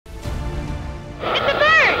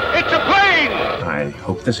I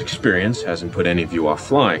hope this experience hasn't put any of you off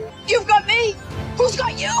flying. You've got me! Who's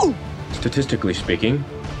got you? Statistically speaking,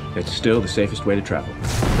 it's still the safest way to travel.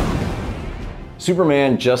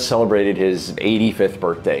 Superman just celebrated his 85th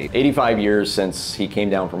birthday, 85 years since he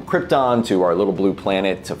came down from Krypton to our little blue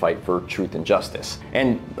planet to fight for truth and justice.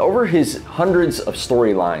 And over his hundreds of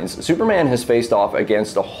storylines, Superman has faced off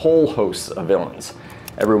against a whole host of villains.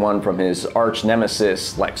 Everyone from his arch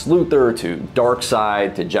nemesis Lex Luthor to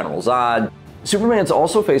Darkseid to General Zod. Superman's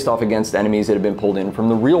also faced off against enemies that have been pulled in from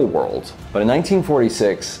the real world. But in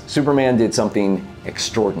 1946, Superman did something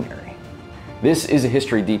extraordinary. This is a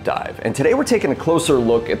history deep dive, and today we're taking a closer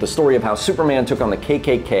look at the story of how Superman took on the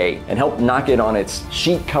KKK and helped knock it on its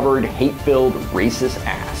sheet-covered, hate-filled, racist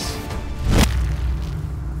ass.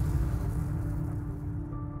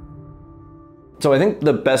 So I think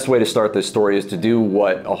the best way to start this story is to do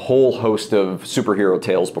what a whole host of superhero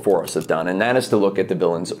tales before us have done, and that is to look at the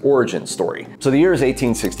villain's origin story. So the year is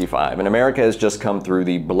 1865, and America has just come through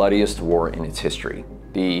the bloodiest war in its history.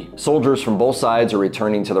 The soldiers from both sides are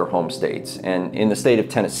returning to their home states, and in the state of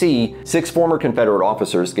Tennessee, 6 former Confederate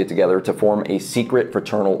officers get together to form a secret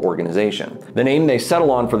fraternal organization. The name they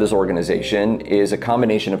settle on for this organization is a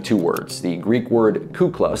combination of 2 words, the Greek word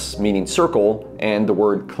Ku Klux, meaning circle, and the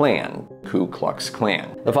word Klan, Ku Klux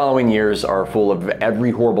Klan. The following years are full of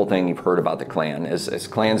every horrible thing you've heard about the Klan, as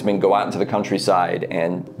Klansmen go out into the countryside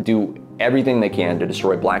and do everything they can to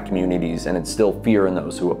destroy black communities and instill fear in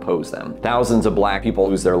those who oppose them. Thousands of black people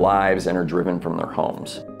lose their lives and are driven from their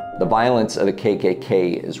homes. The violence of the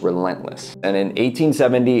KKK is relentless. And in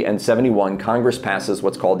 1870 and 71, Congress passes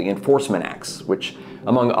what's called the Enforcement Acts, which,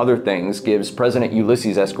 among other things, gives President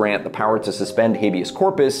Ulysses S. Grant the power to suspend habeas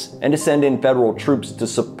corpus and to send in federal troops to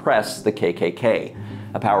suppress the KKK,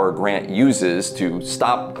 a power Grant uses to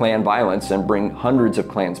stop Klan violence and bring hundreds of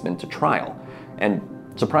Klansmen to trial. And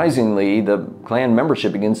surprisingly, the Klan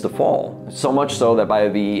membership begins to fall, so much so that by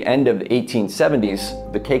the end of the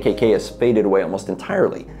 1870s, the KKK has faded away almost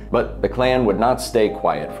entirely. But the Klan would not stay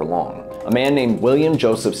quiet for long. A man named William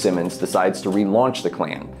Joseph Simmons decides to relaunch the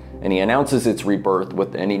Klan, and he announces its rebirth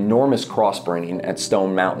with an enormous cross-burning at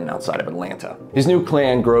Stone Mountain outside of Atlanta. His new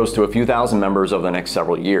Klan grows to a few thousand members over the next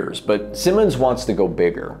several years, but Simmons wants to go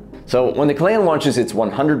bigger. So when the Klan launches its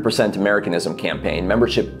 100% Americanism campaign,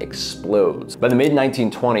 membership explodes. By the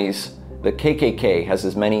mid-1920s, the KKK has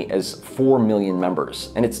as many as 4 million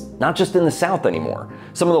members, and it's not just in the South anymore.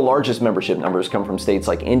 Some of the largest membership numbers come from states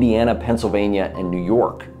like Indiana, Pennsylvania, and New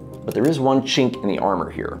York. But there is one chink in the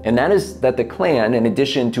armor here, and that is that the Klan, in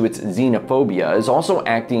addition to its xenophobia, is also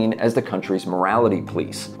acting as the country's morality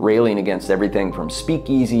police, railing against everything from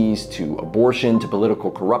speakeasies to abortion to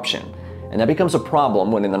political corruption. And that becomes a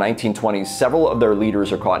problem when in the 1920s, several of their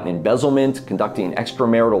leaders are caught in embezzlement, conducting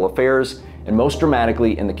extramarital affairs, and most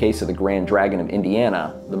dramatically, in the case of the Grand Dragon of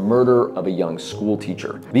Indiana, the murder of a young school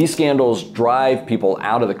teacher. These scandals drive people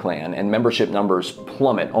out of the Klan, and membership numbers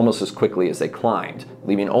plummet almost as quickly as they climbed,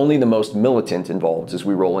 leaving only the most militant involved as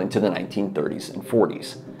we roll into the 1930s and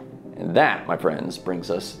 40s. And that, my friends, brings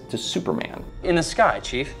us to Superman. In the sky,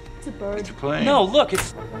 Chief. It's a bird. It's a plane. No, look,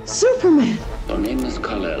 it's Superman! Your name is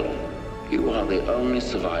Kal-El. You are the only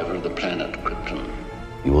survivor of the planet Krypton.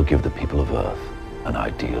 You will give the people of Earth an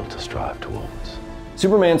ideal to strive towards.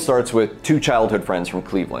 Superman starts with 2 childhood friends from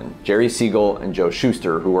Cleveland, Jerry Siegel and Joe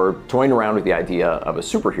Shuster, who are toying around with the idea of a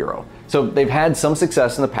superhero. So they've had some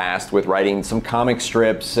success in the past with writing some comic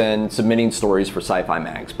strips and submitting stories for sci-fi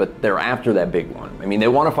mags, but they're after that big one. I mean, they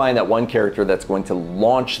want to find that one character that's going to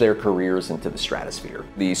launch their careers into the stratosphere,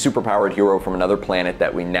 the superpowered hero from another planet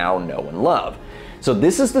that we now know and love. So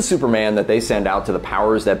this is the Superman that they send out to the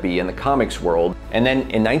powers that be in the comics world. And then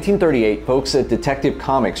in 1938, folks at Detective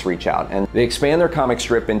Comics reach out and they expand their comic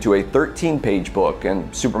strip into a 13-page book,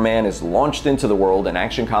 and Superman is launched into the world in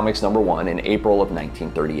Action Comics #1 in April of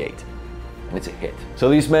 1938. And it's a hit. So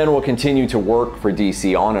these men will continue to work for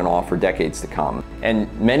DC on and off for decades to come.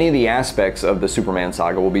 And many of the aspects of the Superman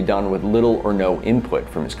saga will be done with little or no input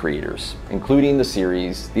from his creators, including the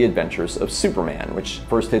series The Adventures of Superman, which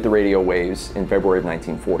first hit the radio waves in February of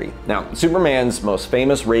 1940. Now, Superman's most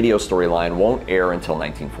famous radio storyline won't air until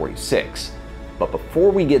 1946. But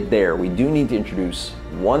before we get there, we do need to introduce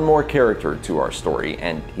one more character to our story,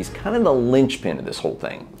 and he's kind of the linchpin of this whole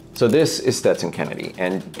thing. So this is Stetson Kennedy,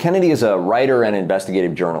 and Kennedy is a writer and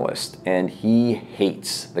investigative journalist, and he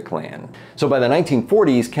hates the Klan. So by the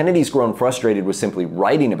 1940s, Kennedy's grown frustrated with simply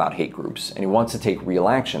writing about hate groups, and he wants to take real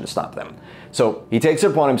action to stop them. So he takes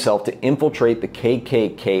it upon himself to infiltrate the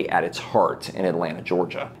KKK at its heart in Atlanta,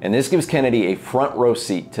 Georgia. And this gives Kennedy a front row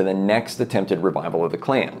seat to the next attempted revival of the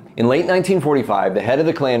Klan. In late 1945, the head of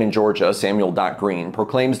the Klan in Georgia, Samuel Green,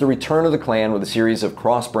 proclaims the return of the Klan with a series of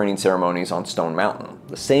cross-burning ceremonies on Stone Mountain,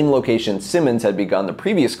 the same location Simmons had begun the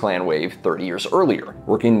previous Klan wave 30 years earlier.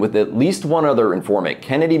 Working with at least one other informant,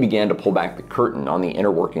 Kennedy began to pull back the curtain on the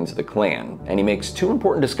inner workings of the Klan, and he makes two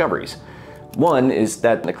important discoveries. One is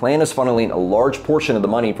that the Klan is funneling a large portion of the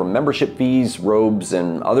money from membership fees, robes,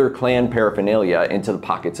 and other Klan paraphernalia into the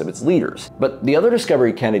pockets of its leaders. But the other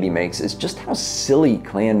discovery Kennedy makes is just how silly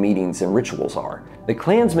Klan meetings and rituals are. The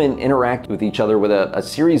Klansmen interact with each other with a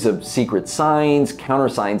series of secret signs,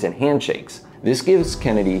 countersigns, and handshakes. This gives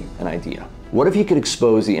Kennedy an idea. What if he could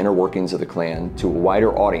expose the inner workings of the Klan to a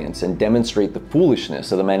wider audience and demonstrate the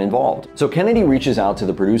foolishness of the men involved? So Kennedy reaches out to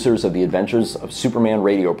the producers of the Adventures of Superman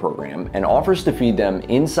radio program and offers to feed them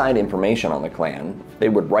inside information on the Klan. They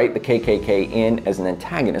would write the KKK in as an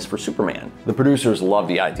antagonist for Superman. The producers love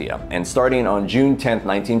the idea, and starting on June 10,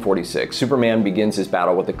 1946, Superman begins his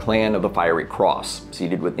battle with the Klan of the Fiery Cross,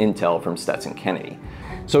 seeded with intel from Stetson Kennedy.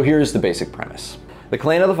 So here's the basic premise. The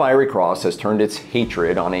Klan of the Fiery Cross has turned its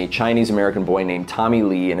hatred on a Chinese-American boy named Tommy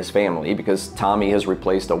Lee and his family because Tommy has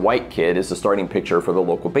replaced a white kid as the starting pitcher for the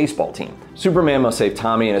local baseball team. Superman must save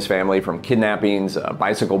Tommy and his family from kidnappings, a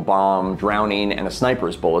bicycle bomb, drowning, and a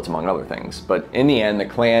sniper's bullets, among other things. But in the end, the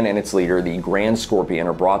Klan and its leader, the Grand Scorpion,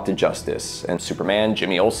 are brought to justice, and Superman,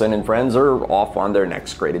 Jimmy Olsen, and friends are off on their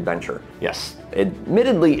next great adventure. Yes,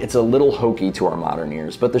 admittedly, it's a little hokey to our modern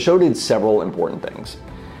ears, but the show did several important things.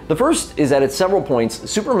 The first is that at several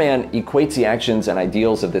points, Superman equates the actions and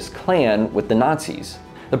ideals of this Klan with the Nazis.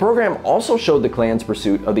 The program also showed the Klan's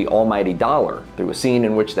pursuit of the almighty dollar through a scene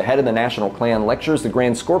in which the head of the National Klan lectures the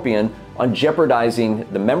Grand Scorpion on jeopardizing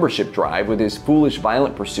the membership drive with his foolish,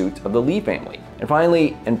 violent pursuit of the Lee family. And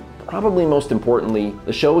finally, and probably most importantly,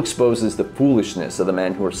 the show exposes the foolishness of the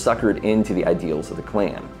men who are suckered into the ideals of the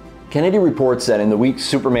Klan. Kennedy reports that in the week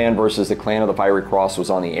Superman versus the Klan of the Fiery Cross was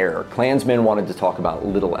on the air, Klansmen wanted to talk about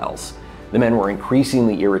little else. The men were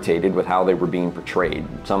increasingly irritated with how they were being portrayed.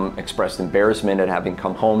 Some expressed embarrassment at having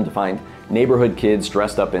come home to find neighborhood kids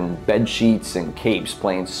dressed up in bed sheets and capes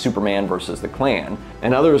playing Superman versus the Klan,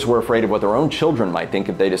 and others were afraid of what their own children might think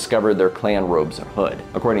if they discovered their Klan robes and hood.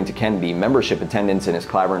 According to Kennedy, membership attendance in his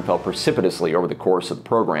clavern fell precipitously over the course of the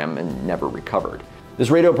program and never recovered. This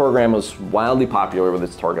radio program was wildly popular with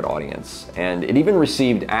its target audience, and it even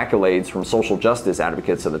received accolades from social justice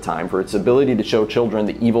advocates of the time for its ability to show children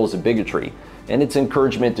the evils of bigotry and its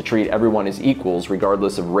encouragement to treat everyone as equals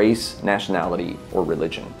regardless of race, nationality, or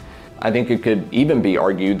religion. I think it could even be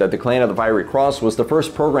argued that the Klan of the Fiery Cross was the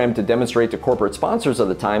first program to demonstrate to corporate sponsors of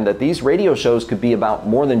the time that these radio shows could be about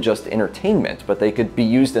more than just entertainment, but they could be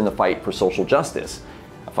used in the fight for social justice,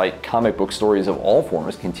 a fight comic book stories of all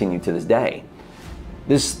forms continue to this day.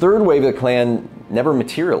 This third wave of the Klan never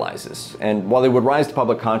materializes, and while they would rise to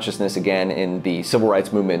public consciousness again in the civil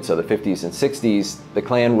rights movements of the 50s and 60s, the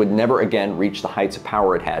Klan would never again reach the heights of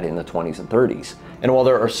power it had in the 20s and 30s. And while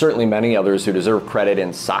there are certainly many others who deserve credit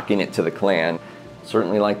in socking it to the Klan, I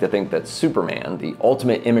certainly like to think that Superman, the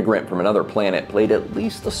ultimate immigrant from another planet, played at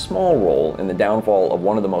least a small role in the downfall of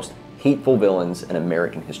one of the most hateful villains in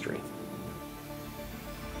American history.